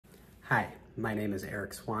Hi, my name is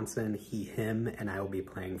Eric Swanson, he, him, and I will be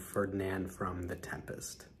playing Ferdinand from The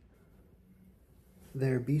Tempest.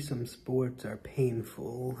 There be some sports are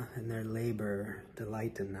painful, and their labor,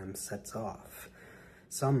 delight in them sets off.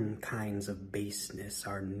 Some kinds of baseness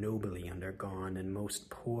are nobly undergone, and most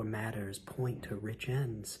poor matters point to rich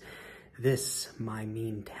ends. This, my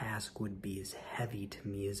mean task, would be as heavy to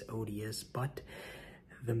me as odious, but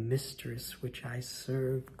the mistress which I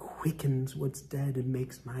serve quickens what's dead and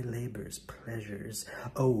makes my labors pleasures.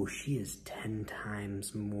 Oh, she is 10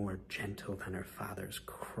 times more gentle than her father's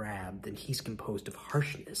crab, than he's composed of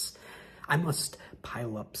harshness. I must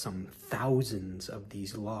pile up some thousands of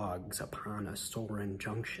these logs upon a sore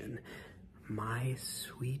injunction. My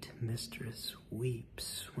sweet mistress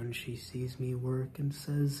weeps when she sees me work and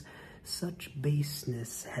says, such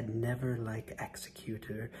baseness had never like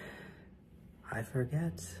executor. I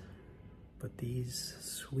forget, but these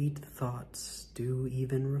sweet thoughts do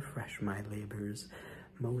even refresh my labors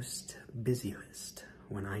most busiest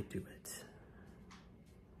when I do it.